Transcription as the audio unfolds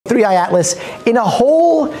3I Atlas in a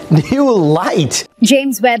whole new light.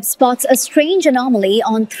 James Webb spots a strange anomaly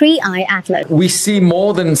on 3I Atlas. We see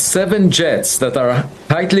more than 7 jets that are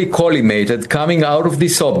tightly collimated coming out of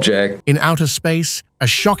this object. In outer space, a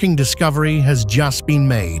shocking discovery has just been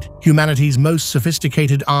made. Humanity's most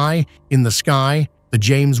sophisticated eye in the sky, the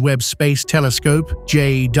James Webb Space Telescope,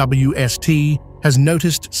 JWST, has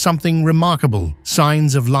noticed something remarkable: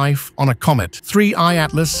 signs of life on a comet. 3I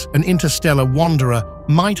Atlas, an interstellar wanderer,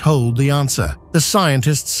 might hold the answer. The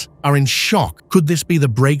scientists are in shock. Could this be the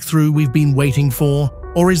breakthrough we've been waiting for?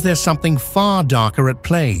 Or is there something far darker at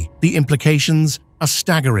play? The implications are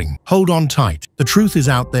staggering. Hold on tight. The truth is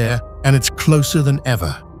out there, and it's closer than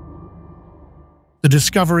ever. The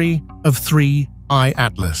discovery of 3I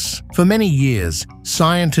Atlas. For many years,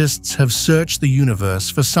 scientists have searched the universe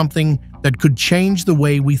for something that could change the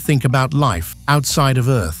way we think about life outside of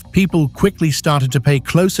Earth. People quickly started to pay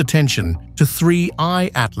close attention to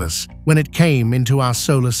 3I Atlas when it came into our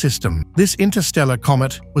solar system. This interstellar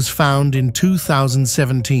comet was found in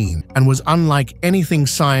 2017 and was unlike anything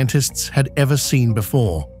scientists had ever seen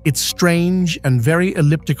before. Its strange and very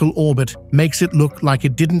elliptical orbit makes it look like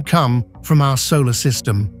it didn't come from our solar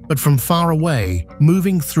system, but from far away,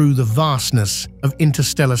 moving through the vastness of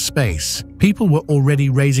interstellar space. People were already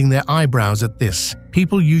raising their eyebrows at this.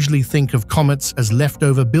 People usually think of comets as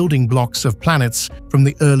leftover building blocks of planets from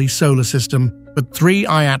the early solar system, but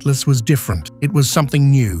 3I Atlas was different. It was something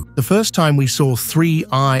new. The first time we saw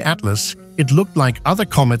 3I Atlas, it looked like other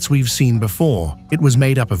comets we've seen before. It was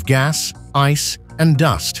made up of gas, ice, and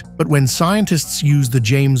dust. But when scientists used the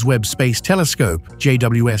James Webb Space Telescope,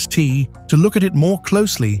 JWST, to look at it more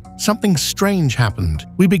closely, something strange happened.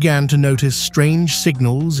 We began to notice strange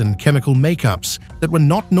signals and chemical makeups that were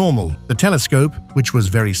not normal. The telescope, which was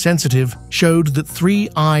very sensitive, showed that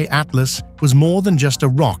 3I Atlas was more than just a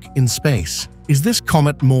rock in space. Is this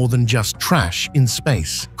comet more than just trash in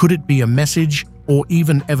space? Could it be a message or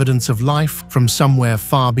even evidence of life from somewhere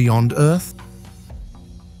far beyond Earth?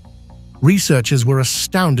 Researchers were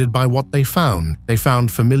astounded by what they found. They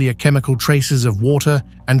found familiar chemical traces of water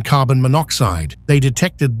and carbon monoxide. They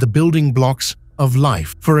detected the building blocks of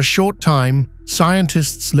life. For a short time,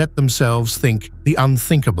 scientists let themselves think the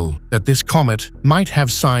unthinkable, that this comet might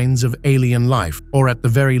have signs of alien life, or at the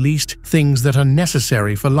very least, things that are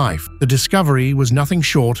necessary for life. The discovery was nothing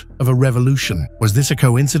short of a revolution. Was this a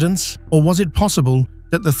coincidence? Or was it possible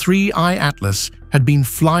that the 3I Atlas had been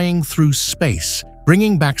flying through space,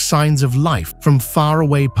 bringing back signs of life from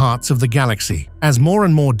faraway parts of the galaxy? As more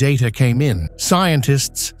and more data came in,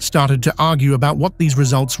 scientists started to argue about what these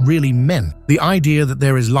results really meant. The idea that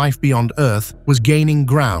there is life beyond Earth was gaining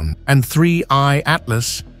ground, and 3I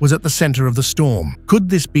Atlas was at the center of the storm. Could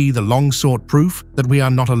this be the long-sought proof that we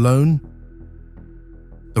are not alone?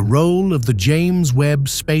 The role of the James Webb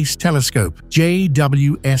Space Telescope,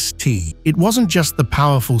 JWST. It wasn't just the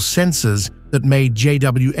powerful sensors that made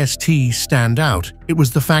JWST stand out. It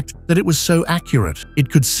was the fact that it was so accurate. It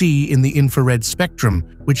could see in the infrared spectrum,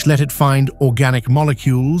 which let it find organic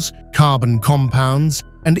molecules, carbon compounds,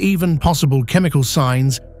 and even possible chemical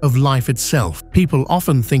signs of life itself. People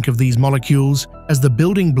often think of these molecules as the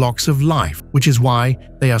building blocks of life, which is why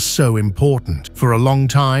they are so important. For a long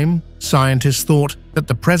time, scientists thought that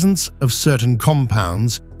the presence of certain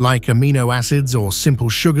compounds, like amino acids or simple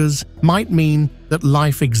sugars, might mean that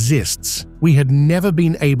life exists. We had never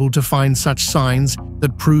been able to find such signs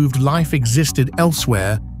that proved life existed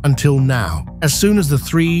elsewhere until now. As soon as the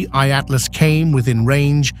 3I Atlas came within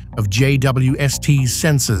range of JWST's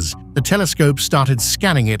sensors, the telescope started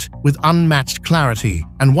scanning it with unmatched clarity,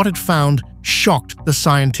 and what it found shocked the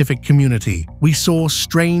scientific community. We saw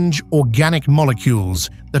strange organic molecules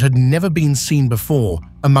that had never been seen before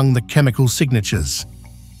among the chemical signatures.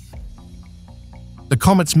 The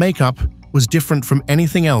comet's makeup was different from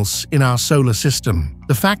anything else in our solar system.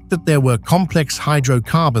 The fact that there were complex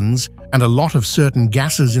hydrocarbons and a lot of certain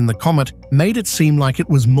gases in the comet made it seem like it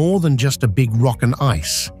was more than just a big rock and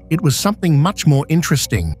ice. It was something much more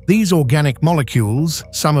interesting. These organic molecules,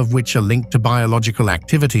 some of which are linked to biological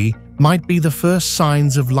activity, might be the first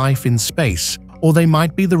signs of life in space, or they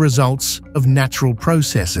might be the results of natural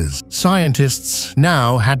processes. Scientists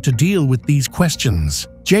now had to deal with these questions.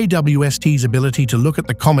 JWST's ability to look at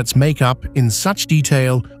the comet's makeup in such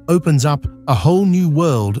detail opens up a whole new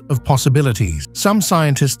world of possibilities. Some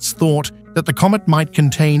scientists thought that the comet might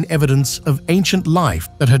contain evidence of ancient life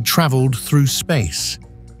that had traveled through space.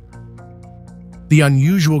 The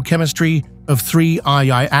unusual chemistry of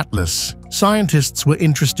 3I Atlas Scientists were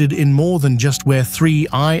interested in more than just where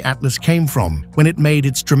 3I Atlas came from when it made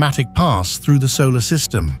its dramatic pass through the solar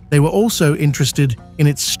system. They were also interested in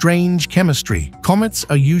its strange chemistry. Comets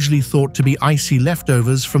are usually thought to be icy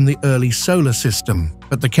leftovers from the early solar system,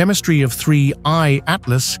 but the chemistry of 3I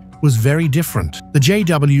Atlas was very different. The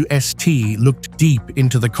JWST looked deep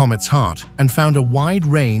into the comet's heart and found a wide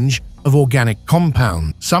range of organic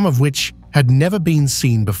compounds, some of which had never been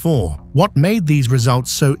seen before. What made these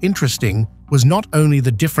results so interesting was not only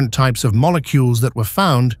the different types of molecules that were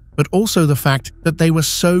found, but also the fact that they were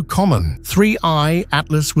so common. 3I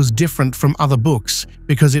Atlas was different from other books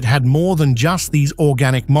because it had more than just these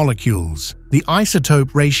organic molecules. The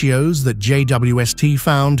isotope ratios that JWST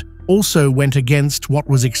found also went against what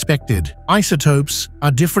was expected. Isotopes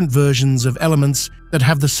are different versions of elements that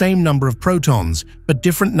have the same number of protons, but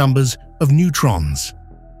different numbers of neutrons.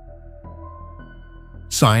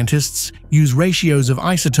 Scientists use ratios of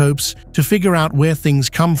isotopes to figure out where things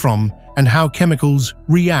come from and how chemicals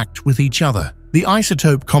react with each other. The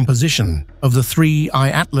isotope composition of the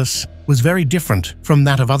 3I Atlas was very different from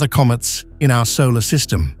that of other comets in our solar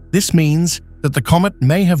system. This means that the comet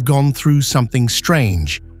may have gone through something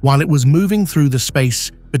strange while it was moving through the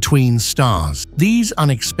space between stars. These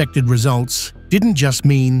unexpected results didn't just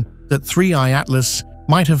mean that 3I Atlas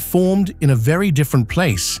might have formed in a very different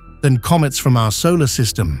place than comets from our solar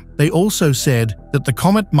system. They also said that the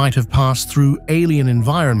comet might have passed through alien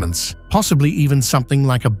environments, possibly even something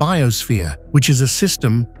like a biosphere, which is a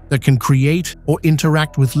system that can create or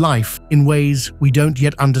interact with life in ways we don't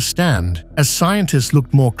yet understand. As scientists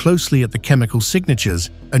looked more closely at the chemical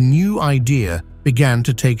signatures, a new idea began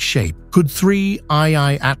to take shape. Could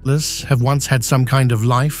 3I Atlas have once had some kind of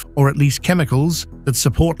life, or at least chemicals that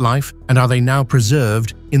support life, and are they now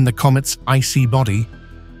preserved in the comet's icy body?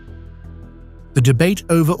 The debate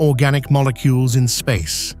over organic molecules in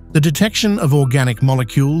space. The detection of organic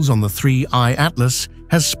molecules on the 3I Atlas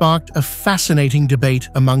has sparked a fascinating debate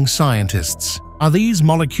among scientists. Are these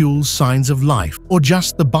molecules signs of life, or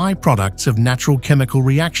just the byproducts of natural chemical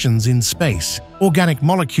reactions in space? Organic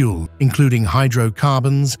molecules, including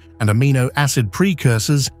hydrocarbons and amino acid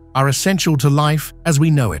precursors, are essential to life as we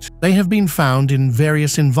know it. They have been found in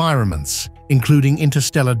various environments, including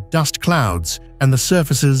interstellar dust clouds and the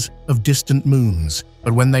surfaces of distant moons.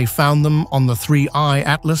 But when they found them on the 3I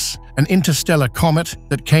Atlas, an interstellar comet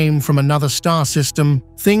that came from another star system,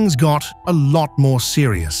 things got a lot more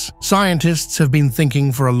serious. Scientists have been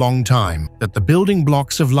thinking for a long time that the building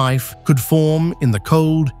blocks of life could form in the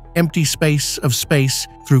cold, empty space of space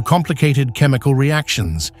through complicated chemical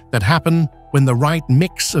reactions that happen when the right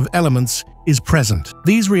mix of elements is present.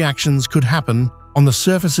 These reactions could happen on the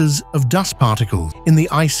surfaces of dust particles, in the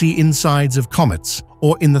icy insides of comets,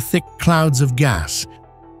 or in the thick clouds of gas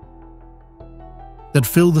that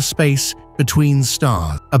fill the space between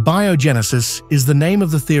stars. Abiogenesis is the name of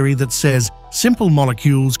the theory that says simple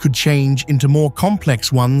molecules could change into more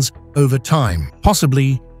complex ones over time,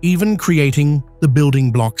 possibly even creating the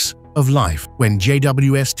building blocks of life. When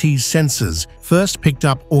JWST's sensors first picked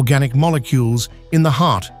up organic molecules in the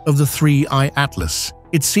heart of the 3I Atlas,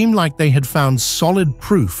 it seemed like they had found solid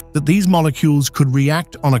proof that these molecules could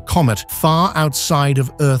react on a comet far outside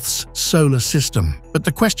of Earth's solar system. But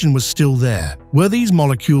the question was still there. Were these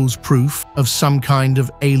molecules proof of some kind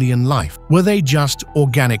of alien life? Were they just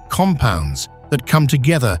organic compounds that come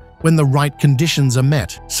together when the right conditions are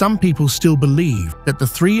met? Some people still believe that the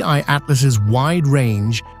 3I Atlas's wide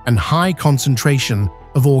range and high concentration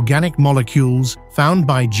of organic molecules found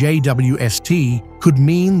by JWST could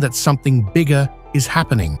mean that something bigger is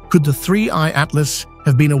happening. Could the 3I Atlas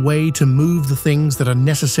have been a way to move the things that are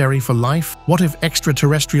necessary for life? What if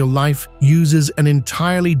extraterrestrial life uses an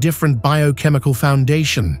entirely different biochemical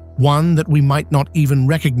foundation, one that we might not even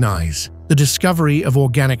recognize? The discovery of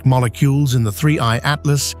organic molecules in the 3I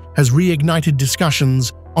Atlas has reignited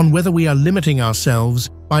discussions on whether we are limiting ourselves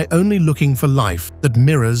by only looking for life that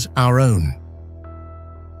mirrors our own.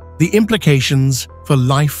 The implications for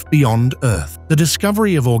life beyond Earth. The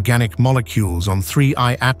discovery of organic molecules on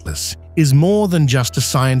 3I Atlas is more than just a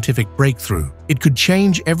scientific breakthrough. It could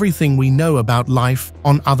change everything we know about life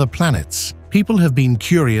on other planets. People have been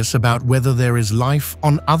curious about whether there is life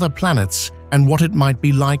on other planets and what it might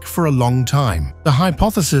be like for a long time. The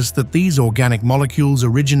hypothesis that these organic molecules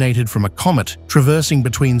originated from a comet traversing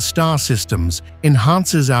between star systems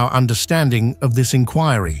enhances our understanding of this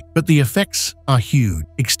inquiry. But the effects are huge,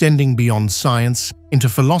 extending beyond science into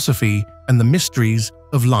philosophy and the mysteries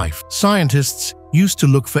of life. Scientists used to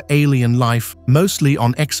look for alien life mostly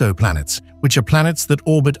on exoplanets, which are planets that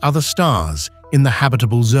orbit other stars in the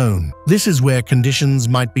habitable zone. This is where conditions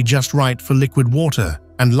might be just right for liquid water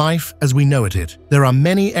and life as we know it. There are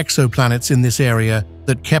many exoplanets in this area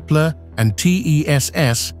that Kepler and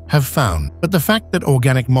TESS have found. But the fact that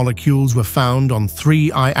organic molecules were found on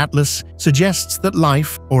 3I Atlas suggests that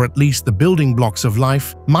life, or at least the building blocks of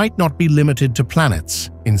life, might not be limited to planets.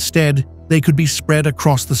 Instead, they could be spread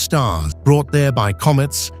across the stars, brought there by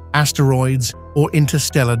comets, asteroids, or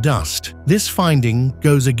interstellar dust. This finding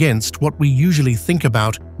goes against what we usually think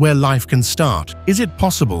about where life can start. Is it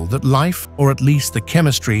possible that life, or at least the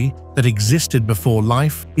chemistry that existed before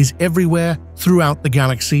life, is everywhere throughout the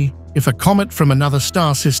galaxy? If a comet from another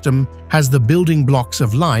star system has the building blocks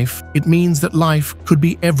of life, it means that life could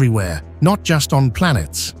be everywhere, not just on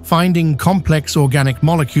planets. Finding complex organic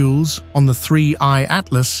molecules on the 3I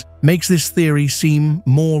Atlas makes this theory seem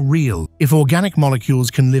more real. If organic molecules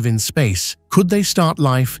can live in space, could they start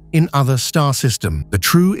life in other star systems? The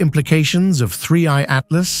true implications of 3I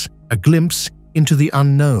Atlas, a glimpse into the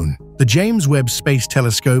unknown. The James Webb Space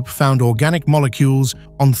Telescope found organic molecules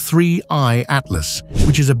on 3I Atlas,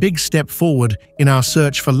 which is a big step forward in our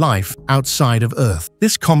search for life outside of Earth.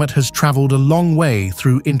 This comet has traveled a long way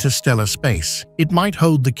through interstellar space. It might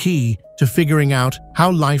hold the key to figuring out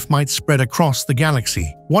how life might spread across the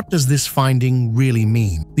galaxy. What does this finding really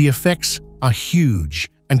mean? The effects are huge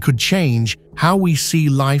and could change how we see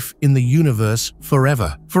life in the universe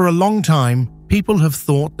forever. For a long time, people have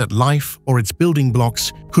thought that life or its building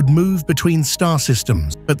blocks could move between star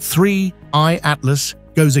systems, but 3I Atlas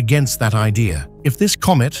goes against that idea. If this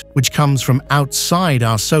comet, which comes from outside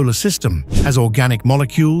our solar system, has organic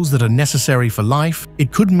molecules that are necessary for life,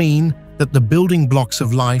 it could mean that the building blocks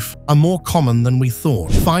of life are more common than we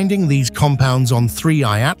thought. Finding these compounds on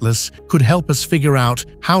 3I Atlas could help us figure out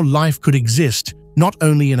how life could exist not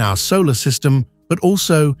only in our solar system, but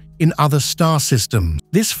also in other star systems.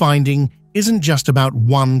 This finding isn't just about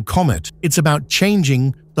one comet, it's about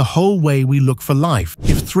changing the whole way we look for life.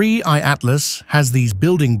 If 3I Atlas has these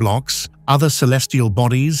building blocks, other celestial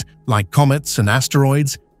bodies, like comets and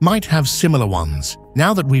asteroids, might have similar ones.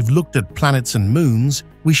 Now that we've looked at planets and moons,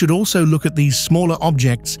 we should also look at these smaller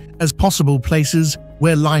objects as possible places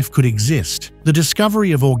where life could exist. The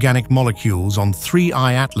discovery of organic molecules on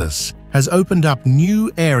 3I Atlas has opened up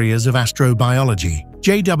new areas of astrobiology.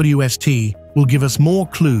 JWST will give us more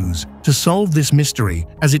clues to solve this mystery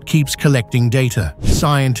as it keeps collecting data.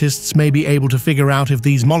 Scientists may be able to figure out if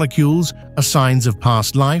these molecules are signs of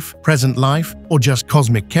past life, present life, or just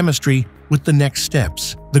cosmic chemistry with the next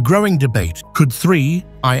steps. The growing debate: could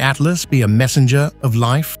 3I Atlas be a messenger of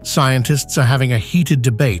life? Scientists are having a heated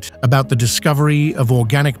debate about the discovery of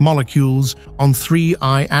organic molecules on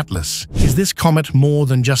 3I Atlas. Is this comet more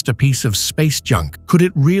than just a piece of space junk? Could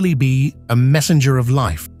it really be a messenger of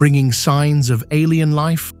life, bringing signs of alien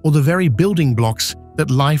life or the very building blocks that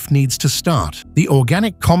life needs to start? The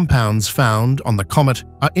organic compounds found on the comet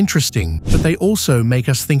are interesting, but they also make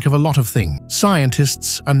us think of a lot of things.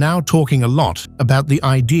 Scientists are now talking a lot about the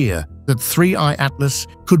idea that 3I Atlas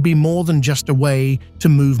could be more than just a way to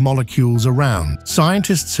move molecules around.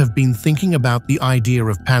 Scientists have been thinking about the idea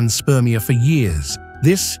of panspermia for years.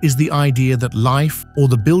 This is the idea that life, or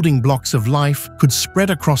the building blocks of life, could spread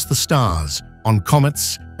across the stars, on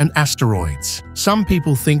comets and asteroids. Some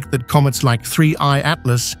people think that comets like 3I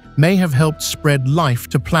Atlas may have helped spread life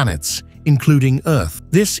to planets, including Earth.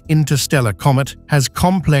 This interstellar comet has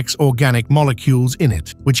complex organic molecules in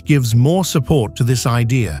it, which gives more support to this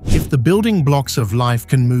idea. If the building blocks of life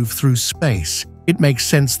can move through space, it makes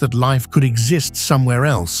sense that life could exist somewhere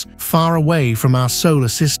else, far away from our solar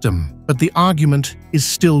system. But the argument is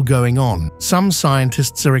still going on. Some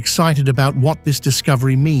scientists are excited about what this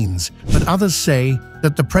discovery means, but others say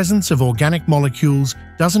that the presence of organic molecules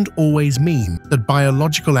doesn't always mean that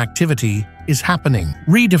biological activity is happening.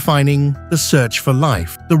 Redefining the search for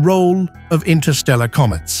life. The role of interstellar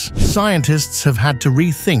comets. Scientists have had to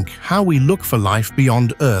rethink how we look for life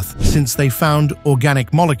beyond Earth since they found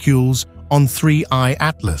organic molecules on 3I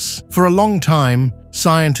Atlas. For a long time,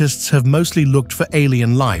 scientists have mostly looked for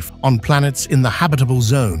alien life on planets in the habitable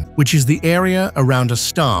zone, which is the area around a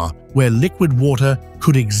star where liquid water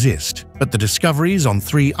could exist. But the discoveries on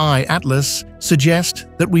 3I Atlas suggest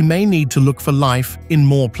that we may need to look for life in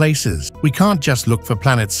more places. We can't just look for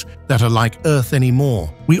planets that are like Earth anymore.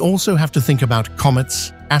 We also have to think about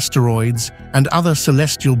comets, asteroids, and other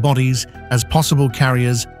celestial bodies as possible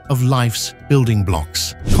carriers of life's building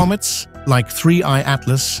blocks. Comets, like 3I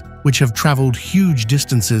Atlas, which have traveled huge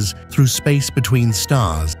distances through space between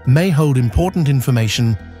stars, may hold important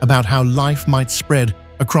information about how life might spread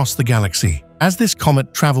across the galaxy. As this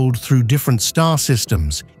comet traveled through different star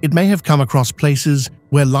systems, it may have come across places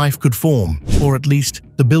where life could form, or at least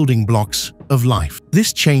the building blocks of life.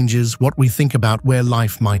 This changes what we think about where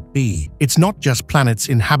life might be. It's not just planets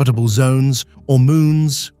in habitable zones or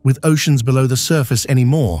moons with oceans below the surface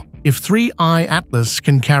anymore. If 3I Atlas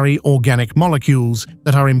can carry organic molecules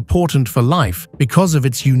that are important for life because of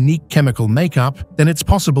its unique chemical makeup, then it's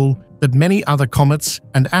possible that many other comets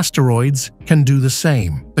and asteroids can do the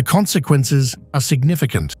same. The consequences are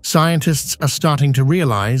significant. Scientists are starting to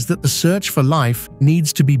realize that the search for life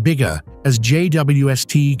needs to be bigger as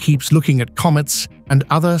JWST keeps looking at comets and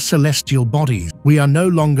other celestial bodies. We are no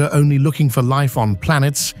longer only looking for life on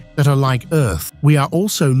planets that are like Earth. We are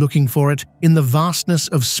also looking for it in the vastness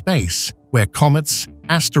of space, where comets,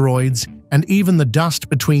 asteroids, and even the dust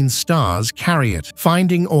between stars carry it.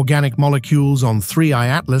 Finding organic molecules on 3I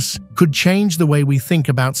Atlas could change the way we think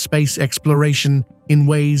about space exploration in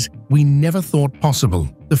ways we never thought possible.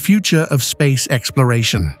 The future of space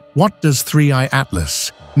exploration. What does 3I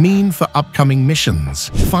Atlas mean for upcoming missions?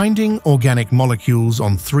 Finding organic molecules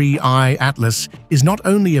on 3I Atlas is not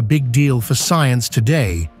only a big deal for science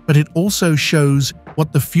today, but it also shows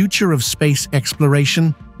what the future of space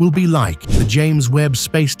exploration will be like. The James Webb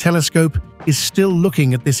Space Telescope is still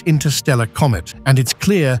looking at this interstellar comet, and it's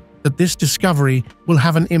clear that this discovery will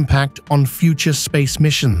have an impact on future space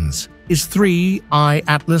missions. Is 3I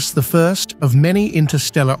Atlas the first of many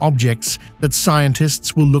interstellar objects that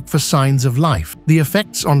scientists will look for signs of life? The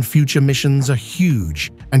effects on future missions are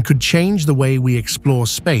huge and could change the way we explore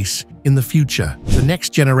space in the future. The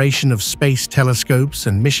next generation of space telescopes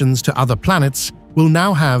and missions to other planets will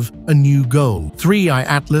now have a new goal. 3I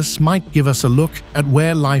Atlas might give us a look at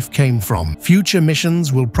where life came from. Future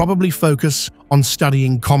missions will probably focus on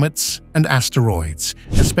studying comets and asteroids,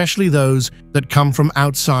 especially those that come from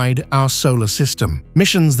outside our solar system.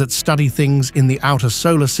 Missions that study things in the outer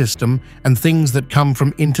solar system and things that come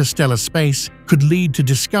from interstellar space could lead to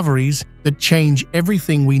discoveries that change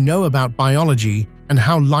everything we know about biology and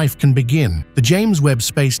how life can begin. The James Webb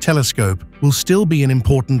Space Telescope will still be an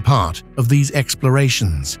important part of these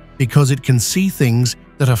explorations because it can see things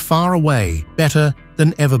that are far away better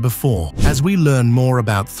than ever before. As we learn more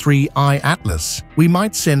about 3I Atlas, we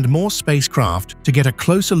might send more spacecraft to get a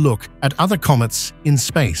closer look at other comets in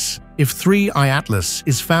space. If 3I Atlas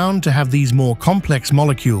is found to have these more complex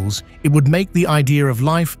molecules, it would make the idea of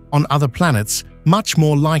life on other planets much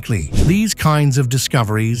more likely. These kinds of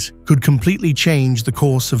discoveries could completely change the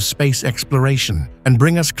course of space exploration and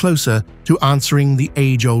bring us closer to answering the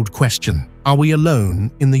age-old question: are we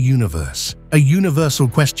alone in the universe? A universal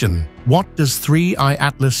question. What does 3I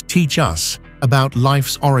Atlas teach us about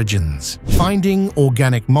life's origins? Finding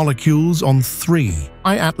organic molecules on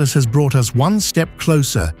 3I Atlas has brought us one step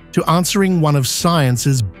closer to answering one of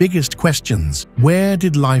science's biggest questions. Where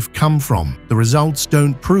did life come from? The results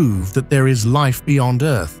don't prove that there is life beyond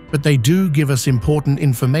Earth, but they do give us important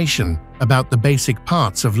information about the basic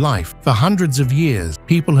parts of life. For hundreds of years,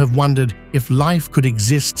 people have wondered if life could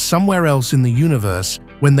exist somewhere else in the universe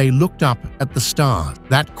when they looked up at the stars.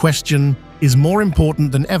 That question is more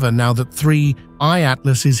important than ever now that 3I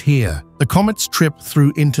Atlas is here. The comet's trip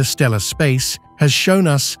through interstellar space has shown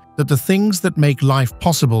us that the things that make life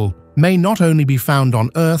possible may not only be found on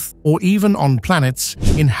Earth or even on planets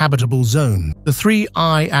in habitable zones. The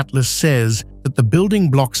 3I Atlas says that the building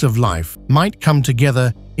blocks of life might come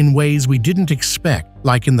together in ways we didn't expect,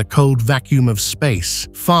 like in the cold vacuum of space,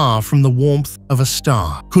 far from the warmth of a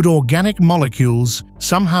star. Could organic molecules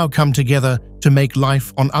somehow come together to make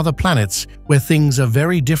life on other planets where things are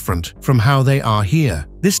very different from how they are here?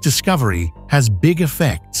 This discovery has big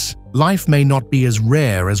effects. Life may not be as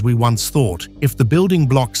rare as we once thought if the building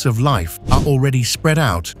blocks of life are already spread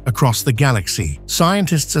out across the galaxy.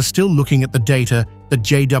 Scientists are still looking at the data that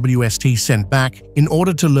JWST sent back in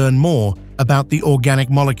order to learn more about the organic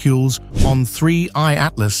molecules on 3I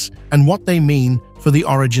Atlas and what they mean for the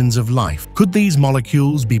origins of life. Could these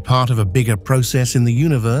molecules be part of a bigger process in the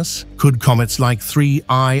universe? Could comets like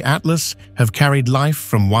 3I Atlas have carried life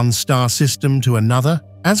from one star system to another?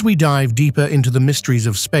 As we dive deeper into the mysteries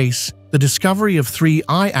of space, the discovery of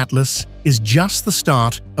 3I Atlas is just the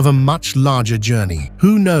start of a much larger journey.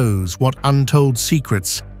 Who knows what untold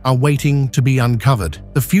secrets are waiting to be uncovered?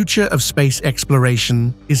 The future of space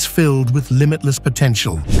exploration is filled with limitless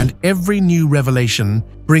potential, and every new revelation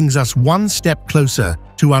brings us one step closer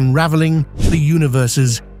to unraveling the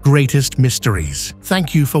universe's greatest mysteries.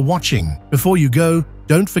 Thank you for watching. Before you go,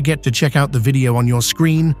 don't forget to check out the video on your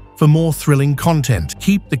screen for more thrilling content.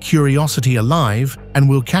 Keep the curiosity alive, and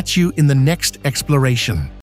we'll catch you in the next exploration.